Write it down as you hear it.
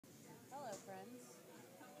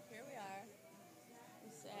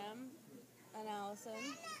Sam and Allison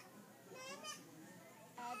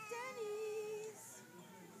at Denny's.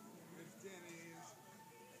 It's Denny's.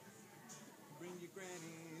 Bring your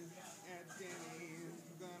grannies at Denny's.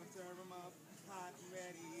 We're gonna serve them up hot and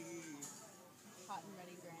ready. Hot and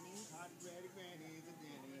ready grannies. Hot and ready grannies at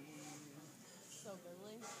Denny's. So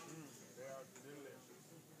goodly. They are delicious.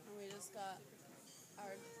 And we just got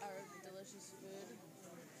our delicious food,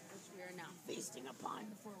 which we are now feasting upon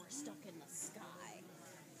before we're stuck in the sky.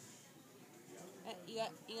 You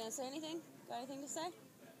gonna say anything? Got anything to say?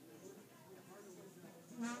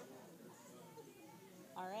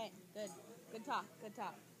 All right, good. Good talk. Good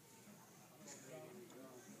talk.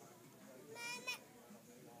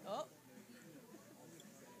 Oh.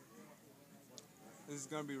 This is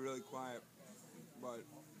gonna be really quiet, but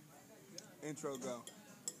intro go.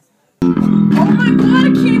 Oh my god,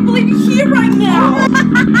 I can't believe you're here right now!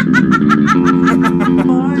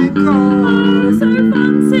 Oh, so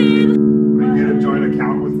fancy! Are you gonna join a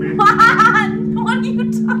count with me? What are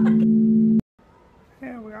you talking?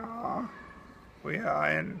 Here we are. We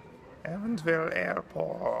are in Evansville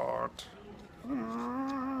Airport.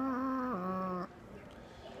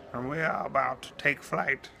 And we are about to take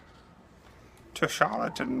flight to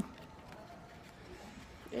Charlottesville.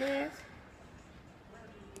 Yes.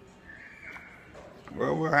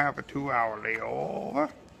 Well, we'll have a 2-hour layover.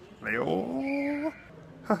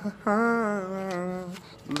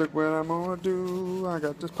 Look what I'm gonna do. I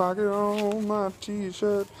got this pocket on my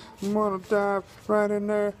t-shirt. I'm gonna dive right in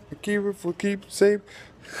there and keep it for keepsake.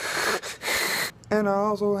 And I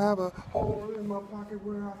also have a hole in my pocket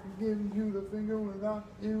where I can give you the finger without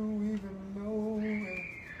you even knowing.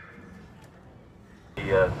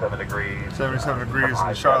 7 degrees. 77 degrees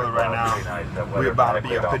in Charlotte right now. We're about to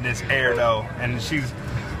be up in this air though, and she's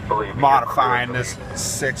modifying this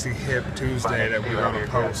sexy hip Tuesday that we're gonna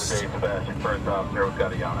post.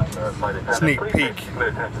 Sneak peek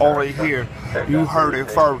over here. You heard it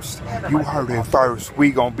first. You heard it first.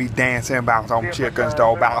 We gonna be dancing, bounce on chickens,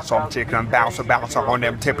 though, bounce on chicken, bounce on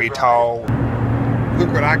them tippy toes.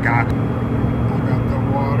 Look what I got. I got the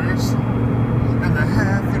waters and the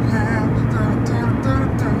half and half.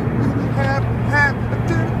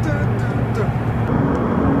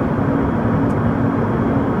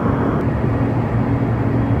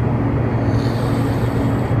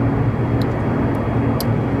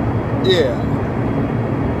 Yeah.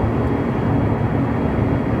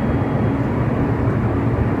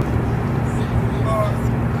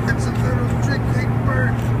 It's a little tricky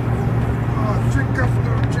bird. Oh, trick up,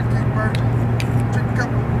 little tricky bird. Trick up.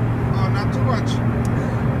 Oh, not too much.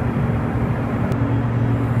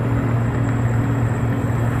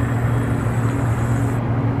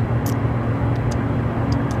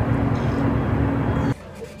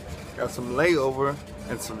 Got some layover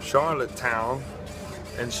in some Charlottetown,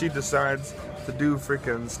 and she decides to do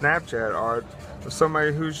freaking Snapchat art of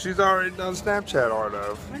somebody who she's already done Snapchat art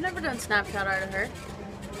of. I've never done Snapchat art of her.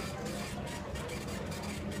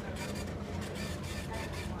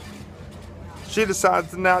 She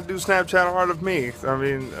decides to not do Snapchat art of me. I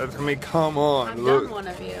mean, come on. I've Look. done one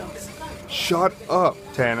of you. Shut up,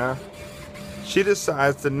 Tana. She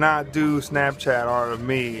decides to not do Snapchat art of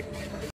me